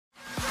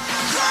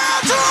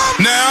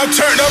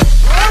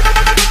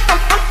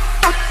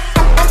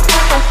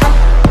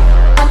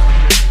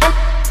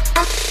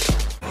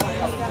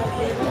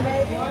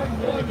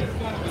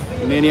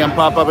Canadian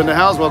pop-up in the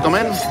house. Welcome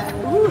in.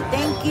 Ooh,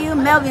 thank you,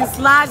 Melvin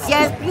Slots.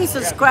 Yes, please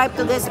subscribe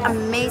to this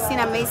amazing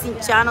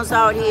channels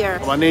out here.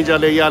 Come on, Ninja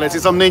Leia. I see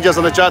some ninjas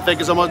in the chat. Thank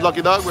you so much,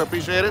 Lucky Dog. We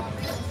appreciate it.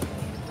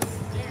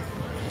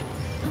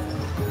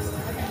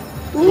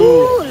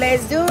 Ooh,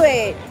 let's do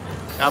it.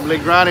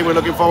 Gambling Granny, we're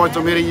looking forward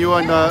to meeting you.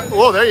 And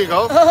oh, there you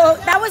go. Oh,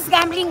 that was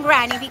Gambling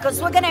Granny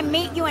because we're gonna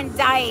meet you in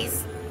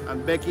Dice.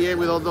 And Becky A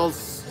with all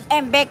those.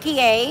 And Becky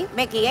A.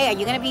 Becky A, are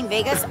you gonna be in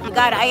Vegas? Oh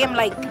God,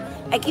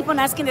 I keep on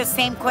asking the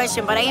same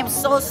question, but I am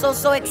so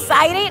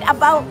excited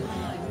about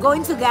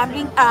going to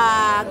Gambling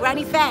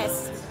Granny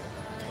Fest.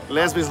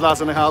 Lesbia's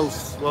Slots in the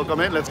house. Welcome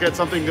in. Let's get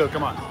something good.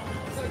 Come on.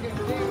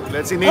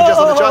 Let's see ninjas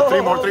in the chat.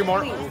 Three more.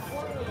 Please.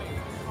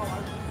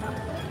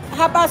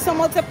 How about some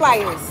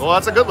multipliers? Oh,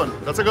 that's a good one.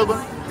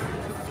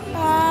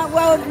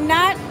 Well,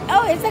 not.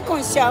 Oh, it's a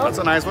con show. That's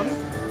a nice one.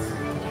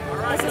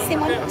 That's the same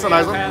one. That's a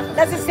nice one.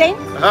 That's the same.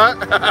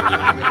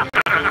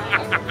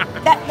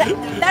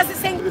 That's the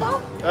same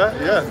phone.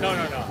 Yeah. No.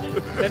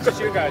 That's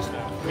just you guys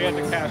now. We had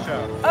to cash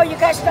out. Oh, you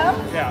cashed out?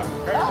 Yeah.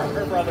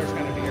 Her brother's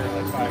going to be here in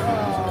like 5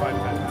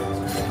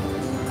 minutes.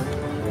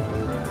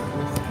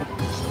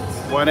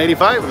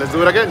 185. Let's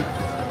do it again.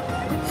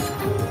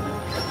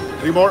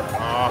 3 more.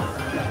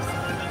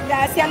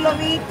 Gracias,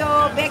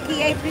 Lobito.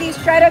 Becky A, please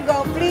try to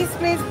go. Please,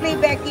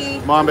 Becky.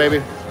 Come on,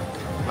 baby.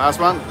 Last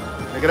one.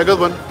 Make it a good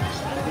one.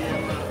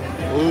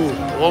 Ooh,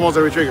 almost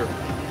every trigger.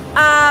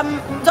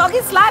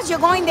 Doggy Slots, you're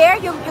going there?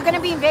 You're going to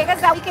be in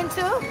Vegas that weekend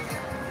too?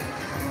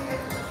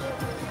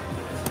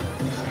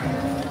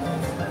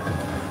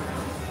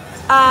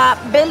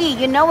 Billy,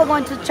 you know we're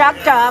going to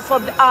Choctaw for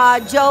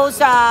Joe's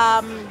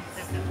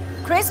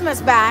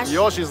Christmas bash.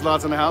 Yoshi's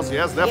Lots in the house.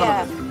 Yes,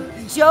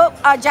 definitely.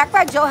 Yeah.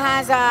 Jackpot Joe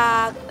has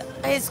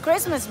his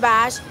Christmas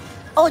bash.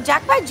 Oh,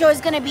 Jackpot Joe is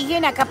going to be here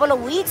in a couple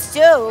of weeks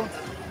too.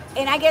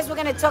 And I guess we're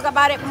going to talk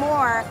about it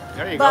more.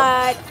 There you go.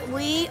 But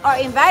we are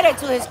invited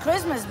to his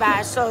Christmas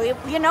bash. So,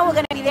 you know, we're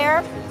going to be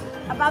there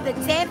about the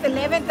 10th,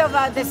 11th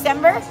of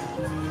December.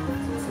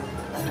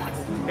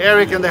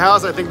 Eric in the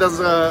house. I think that's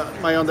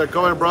my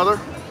undercover brother.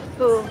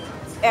 Who?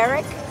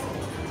 Eric?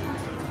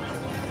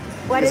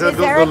 What is it,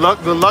 Eric?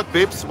 Good luck,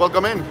 peeps.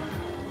 Welcome in.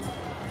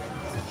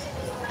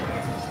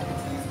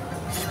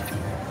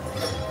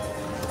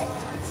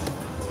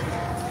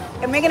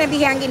 And we're going to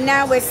be hanging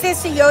out with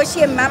Sister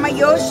Yoshi and Mama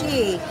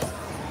Yoshi.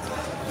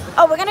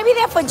 Oh, we're going to be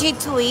there for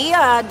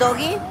G2E,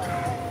 Doggy.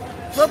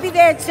 We'll be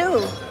there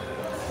too.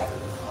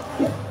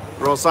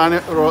 Rosana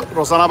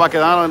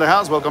Baquedano in the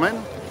house. Welcome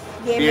in.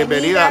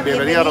 Bienvenida,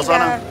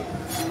 Rosana.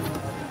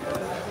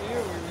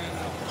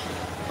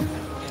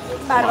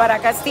 Barbara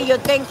Castillo,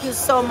 thank you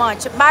so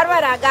much.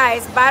 Barbara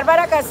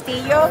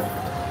Castillo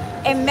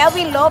and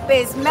Melvin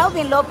Lopez.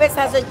 Melvin Lopez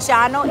has a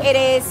channel. It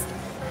is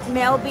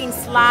Melvin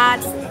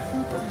Slots.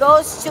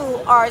 Those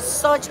two are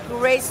such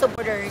great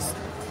supporters.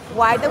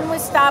 Why don't we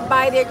stop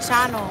by their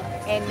channel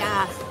and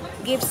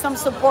give some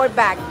support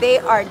back? They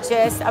are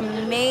just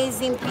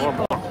amazing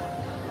people.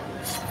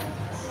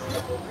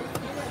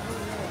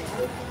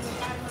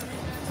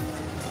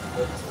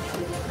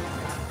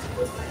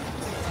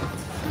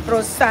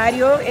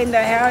 Rosario en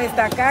the house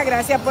está acá.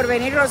 Gracias por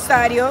venir,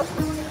 Rosario.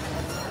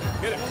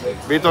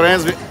 Víctor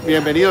Enz,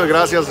 bienvenido y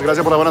gracias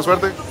por la buena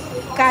suerte.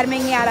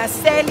 Carmen y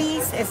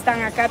Aracelis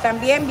están acá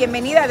también.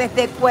 Bienvenida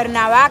desde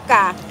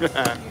Cuernavaca.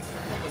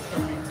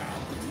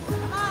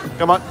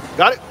 Come on,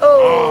 got it.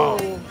 Oh.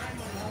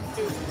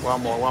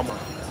 One more.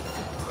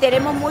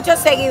 Tenemos muchos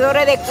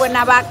seguidores de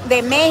Cuernavaca,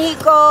 de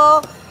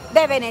México,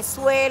 de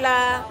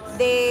Venezuela,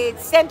 de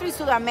Centro y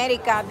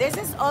Sudamérica. This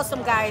is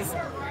awesome, guys.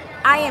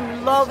 I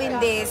am loving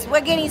this.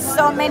 We're getting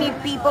so many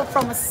people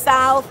from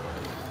South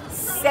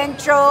and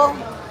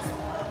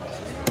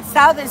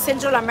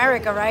Central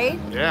America, right?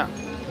 Yeah.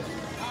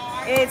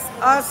 It's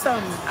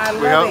awesome. I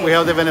love it. We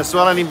have the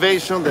Venezuelan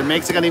invasion, the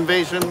Mexican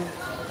invasion.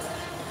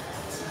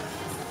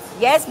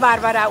 Yes,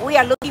 Barbara. We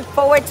are looking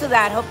forward to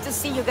that. Hope to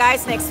see you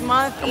guys next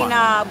month in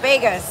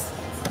Vegas.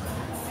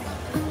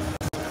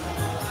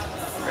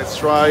 Let's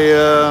try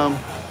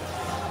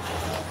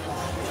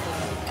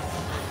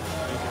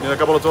need a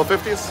couple of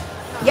 1250s?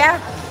 Yeah,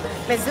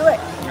 let's do it.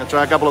 I'm gonna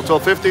try a couple of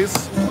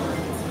 1250s.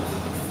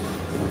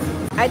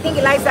 I think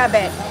he likes that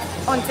bet.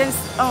 On 10.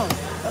 Oh,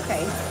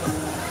 okay.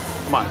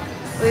 Come on.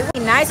 It would be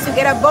nice to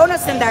get a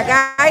bonus in that,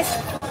 guys.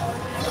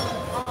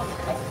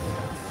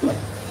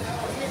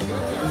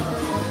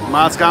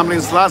 Matt's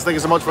Gambling Slots, thank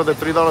you so much for the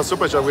 $3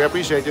 super chat. We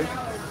appreciate you.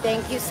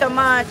 Thank you so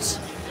much.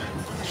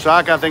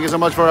 Shaka, thank you so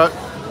much for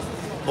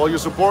all your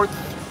support.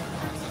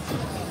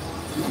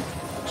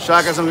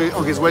 Shaka's on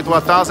his way to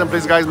 1,000.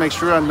 Please, guys, make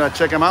sure and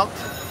check him out.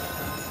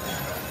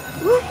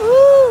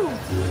 Woohoo!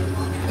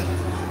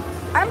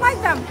 I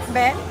like that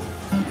bet.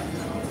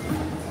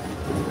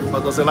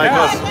 But does it like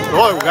us?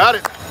 Oh, we got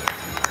it.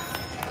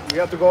 We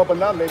have to go up and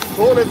down. Let's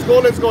go.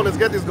 Let's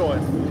get this going.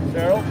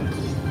 Cheryl?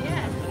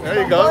 Yeah.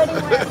 There you go. I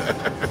don't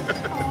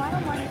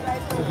want you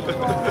guys to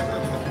go.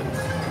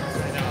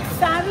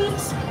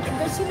 Savage,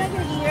 does she like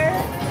your ear?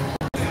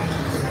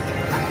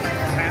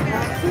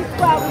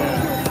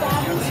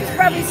 She's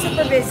probably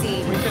super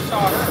busy. We just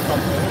saw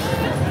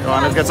her. Come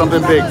on, let's get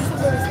something big.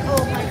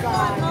 Oh my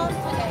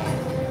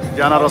God.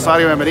 Jana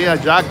Rosario, bienvenida.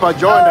 Jackpot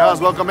Joe in the house.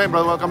 Welcome in,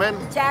 brother. Welcome in.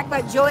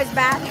 Jackpot Joe is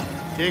back.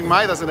 King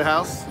Midas in the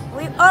house.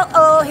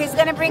 He's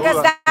gonna bring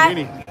us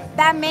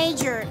that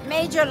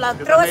major love.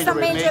 Throw us some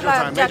major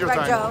love,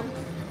 Jackpot Joe.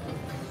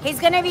 He's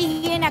gonna be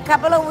here in a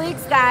couple of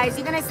weeks, guys.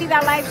 You're gonna see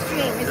that live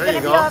stream. It's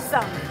gonna be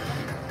awesome.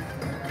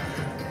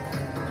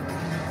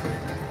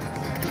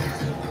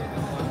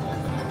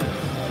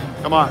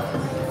 Come on,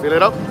 fill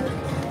it up.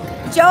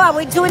 Joe, are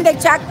we doing the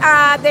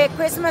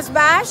Christmas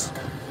bash?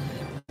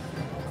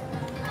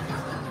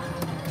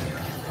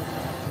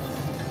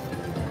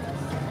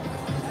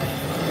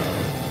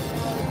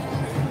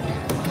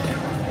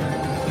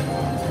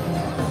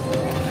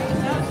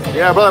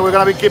 Yeah, brother, we're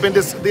gonna be keeping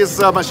this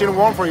machine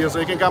warm for you, so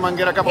you can come and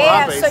get a couple of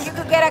handpays. So you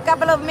could get a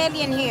couple of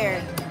million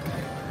here.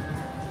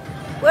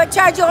 We'll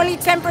charge you only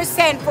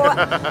 10% for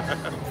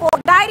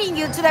guiding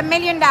you to the $1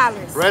 million.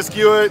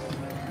 Rescue it.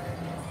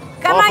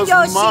 Come on,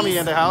 Yoshi. Mommy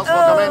in the house.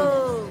 Welcome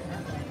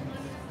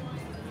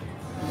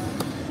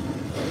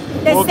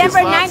in. December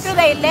 9th through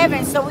the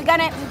 11th. So we're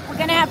gonna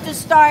have to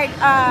start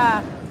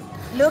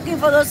looking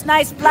for those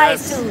nice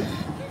flights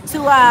to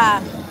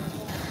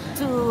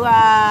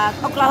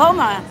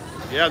Oklahoma.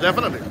 Yeah,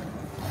 definitely.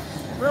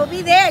 We'll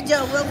be there,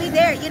 Joe. We'll be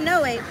there. You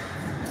know it.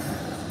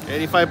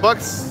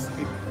 $85.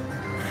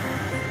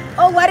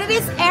 Oh, what it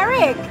is,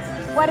 Eric?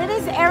 What it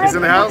is, Eric? He's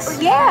in the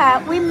house?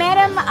 Yeah, we met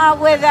him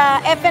with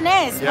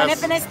FNS. Yes. When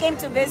FNS came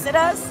to visit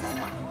us,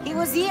 he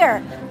was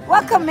here.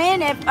 Welcome in.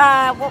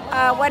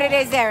 What it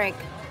is, Eric?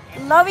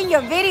 Loving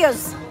your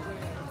videos.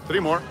 3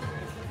 more.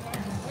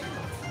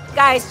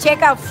 Guys,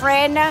 check out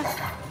friend.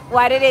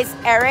 What it is,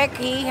 Eric.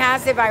 He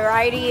has a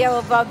variety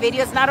of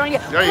videos. Not only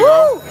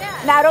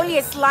not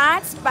only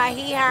slots, but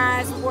he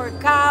has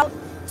workout.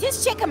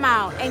 Just check him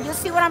out, and you'll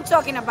see what I'm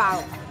talking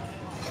about.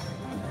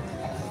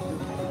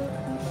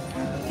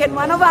 Can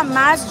one of our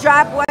masks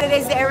drop what it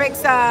is,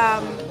 Eric's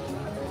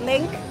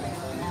link?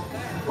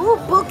 Ooh,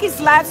 Bookie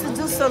slots to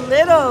do so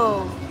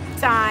little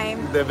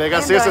time. The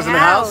Vegas sisters in the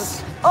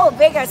house. Oh,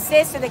 Vegas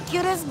sister, the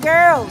cutest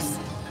girls.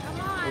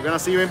 We're gonna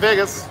see you in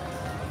Vegas.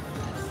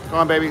 Come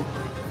on, baby.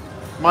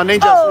 Come on,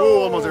 ninjas. Oh.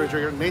 Ooh, almost every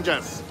trigger.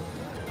 Ninjas.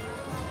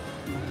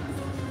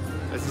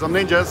 This is some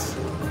ninjas.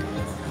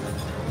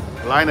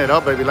 Line it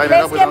up, baby. Line it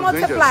up with those Let's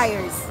get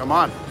multipliers. ninjas. Come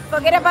on.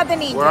 Forget about the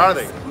ninjas. Where are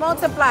they?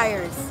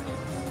 Multipliers.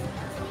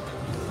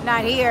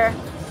 Not here.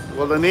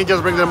 Well, the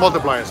ninjas bring the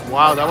multipliers.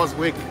 Wow, that was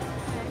weak.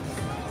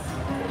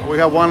 We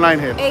have one line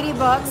here. $80.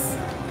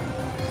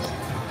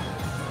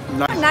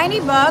 Nice.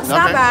 $90,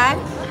 not bad.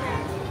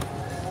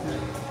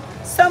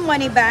 Some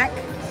money back.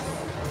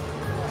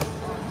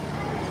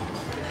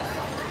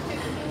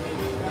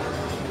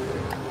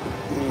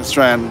 Let's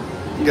try and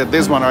get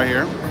this one right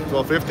here.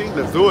 $12.50.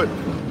 Let's do it.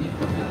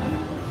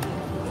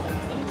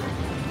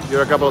 Here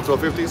are a couple of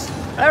 $12.50s.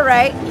 All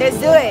right, let's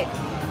do it.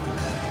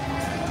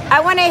 I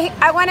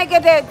wanna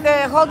get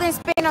the holding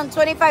spin on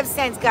 25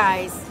 cents,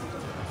 guys.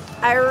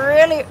 I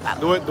really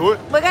Do it.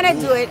 We're gonna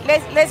do it.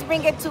 Let's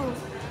bring it to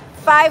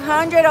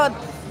 500 or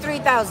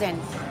 3,000.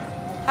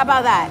 How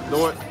about that?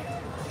 Do it.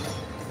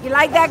 You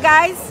like that,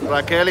 guys?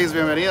 Raquel is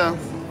bienvenida.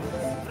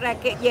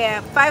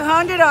 Yeah,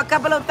 500 or a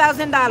couple of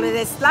 $1,000.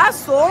 The Slot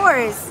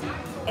Source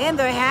in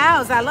their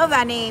house. I love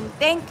that name.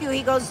 Thank you.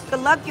 He goes,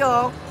 good luck,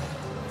 y'all.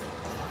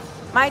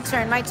 My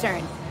turn.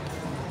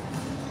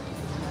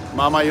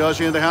 Mama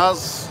Yoshi in the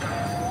house.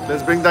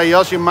 Let's bring the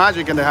Yoshi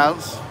magic in the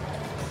house.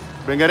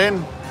 Bring it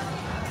in.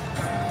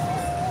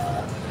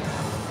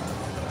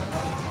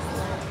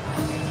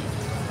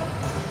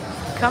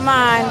 Come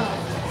on.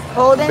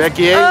 Hold it.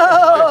 Becky A.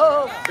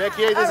 Oh.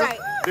 Becky A, All right.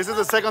 this is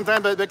the second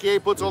time that Becky A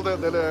puts all the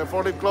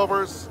 4-leaf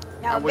clovers.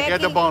 Now, and we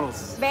get the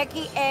bonus.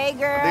 Becky A,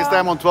 girl. This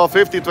time on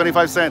 $12.50,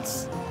 25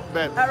 cents.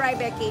 Bet. All right,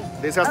 Becky.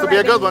 This has to be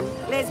a good one.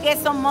 Let's get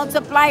some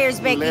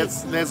multipliers, Becky.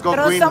 Let's go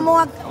Throw green.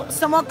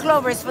 some more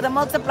clovers for the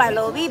multiply.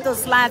 Lobito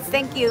slots.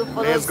 Thank you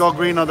for Let's go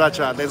green on that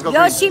chat. Let's go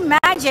Yoshi green.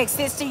 Magic,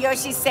 Sister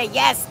Yoshi say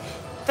yes.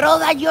 Throw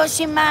that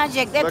Yoshi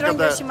Magic. They're Look throwing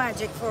at that. Yoshi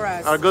Magic for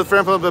us. Our good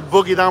friend from the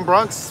Boogie Down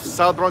Bronx,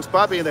 South Bronx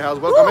Papi in the house.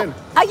 Welcome in.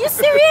 Are you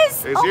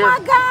serious? He's Oh here. my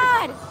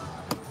God.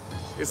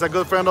 It's a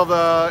good friend of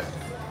the...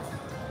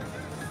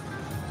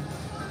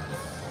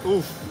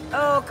 Oof.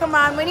 Oh, come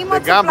on. We need The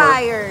gambler.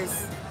 multipliers.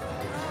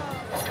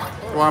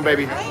 Come on,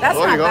 baby. That's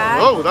there not you go. bad.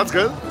 Oh, that's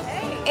good.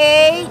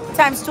 8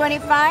 times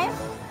 25.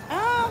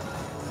 Oh.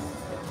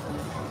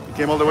 You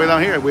came all the way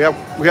down here. We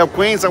have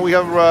queens and we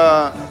have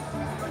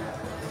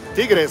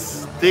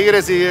tigres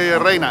y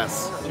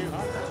reinas.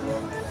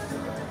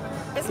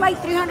 It's like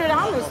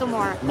 $300 or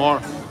more. More.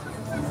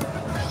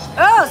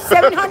 Oh,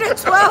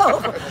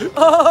 712.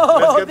 Oh,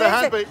 Let's get the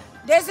handpay.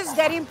 This is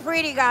getting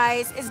pretty,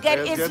 guys. It's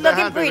Let's it's get the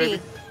looking handpay, pretty.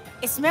 baby.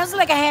 It smells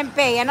like a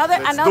handpay. Another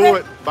Let's do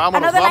it. Vámonos,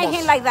 another line vamos.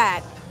 hit like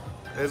that.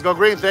 Let's go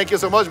green. Thank you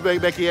so much,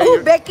 Becky.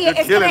 Oh, Becky, you're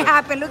it's killing gonna it.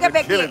 happen. Look at You're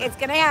Becky. killing it. It's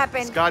gonna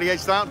happen. Scotty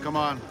H Town, come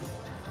on.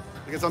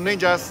 Look at some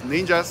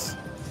ninjas.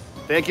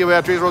 Thank you,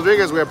 Beatriz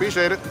Rodriguez. We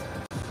appreciate it.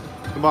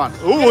 Come on.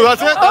 Ooh,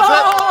 that's it.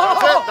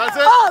 That's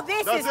it. Oh,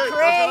 this That's is it. That's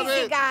gonna be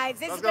crazy, it. guys.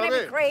 This is That's gonna gonna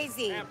be be it.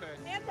 crazy.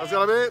 That's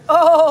gonna be it.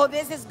 Oh,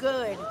 this is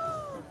good.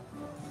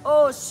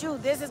 Oh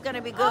shoot, this is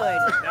gonna be good.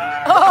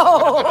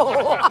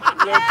 Oh.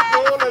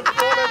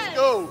 Let's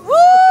go.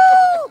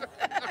 Woo!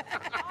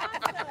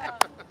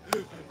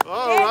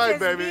 All This right, is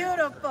baby.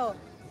 beautiful.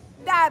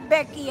 That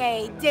Becky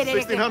A did it.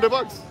 again.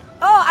 $1,600.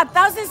 Oh,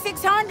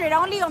 1,600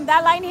 only on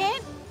that line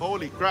hit?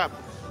 Holy crap.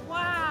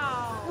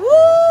 Wow.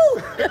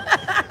 Woo!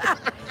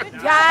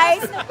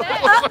 Guys,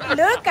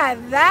 look at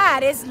that.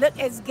 It's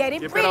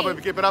getting Keep pretty. it up,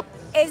 baby. Keep it up.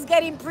 It's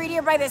getting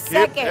prettier by the Keep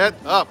second. it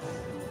up.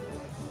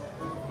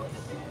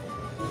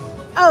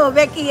 Oh,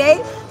 Becky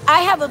A,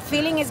 I have a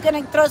feeling it's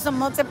gonna throw some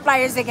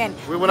multipliers again.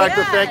 We would like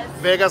to thank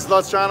Vegas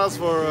Slots channels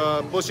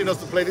for pushing us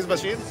to play this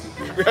machine.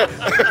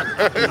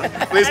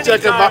 Please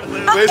check them out.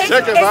 Anytime, Please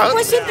check them out.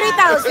 It's pushing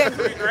 3,000.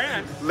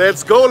 $3,000.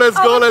 Let's go, let's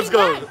go, let's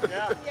go.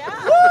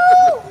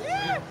 Woo!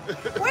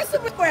 Where's the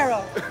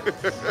Güero?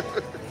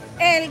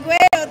 El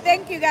Güero,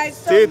 thank you guys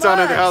so much. T-Town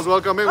in the house.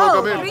 Welcome in,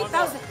 welcome in.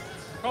 3,000.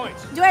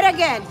 Coins. Do it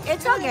again.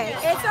 It's okay.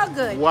 It's all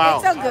good. Wow.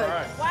 It's all good.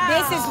 All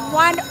This is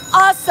one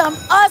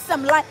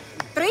awesome line.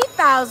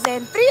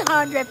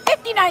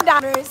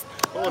 $3,359.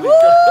 Holy Woo!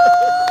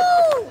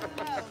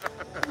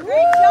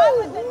 Great job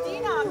with the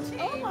denom Oh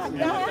change. my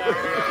God.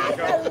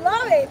 I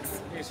love it.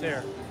 He's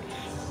here.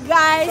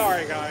 Guys.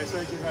 Sorry, guys.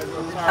 Thank you guys.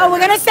 Sorry. Oh, we're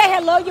going to say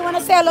hello. You want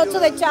to say hello to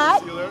the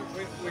chat? We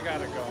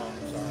gotta go.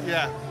 I'm sorry.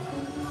 Yeah.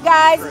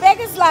 Guys,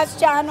 Vegas Last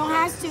channel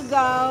has to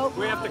go.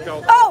 We have to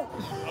go. Oh,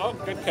 Oh,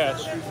 good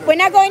catch. we're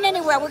not going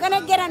anywhere. We're going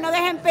to get another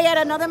handpay at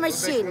another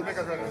machine.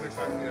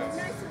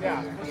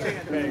 Yeah. We'll see you in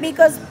Vegas.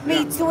 Because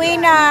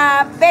between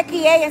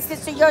Becky A and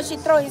Sister Yoshi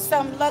throwing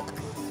some luck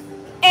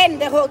in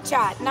the whole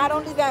chat, not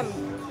only them.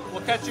 We'll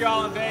catch you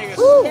all in Vegas.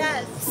 Woo.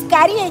 Yes.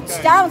 Scotty H.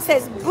 Down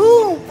says,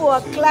 boom for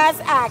a class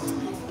act.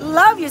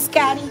 Love you,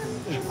 Scotty.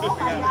 Oh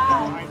my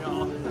God. I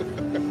know.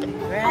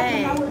 I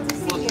cannot wait to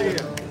see you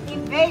in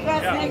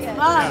Vegas next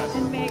month.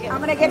 I'm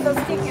going to get those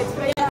tickets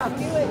right now.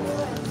 Do it.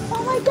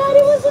 Oh my God,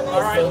 it was a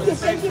nice right, seeing you.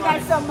 Thank you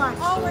guys so much.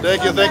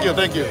 Thank you, thank you,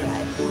 thank you. See you.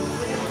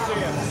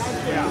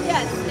 Yeah.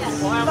 Yes, yes.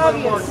 We'll have Love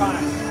one you. more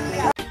time.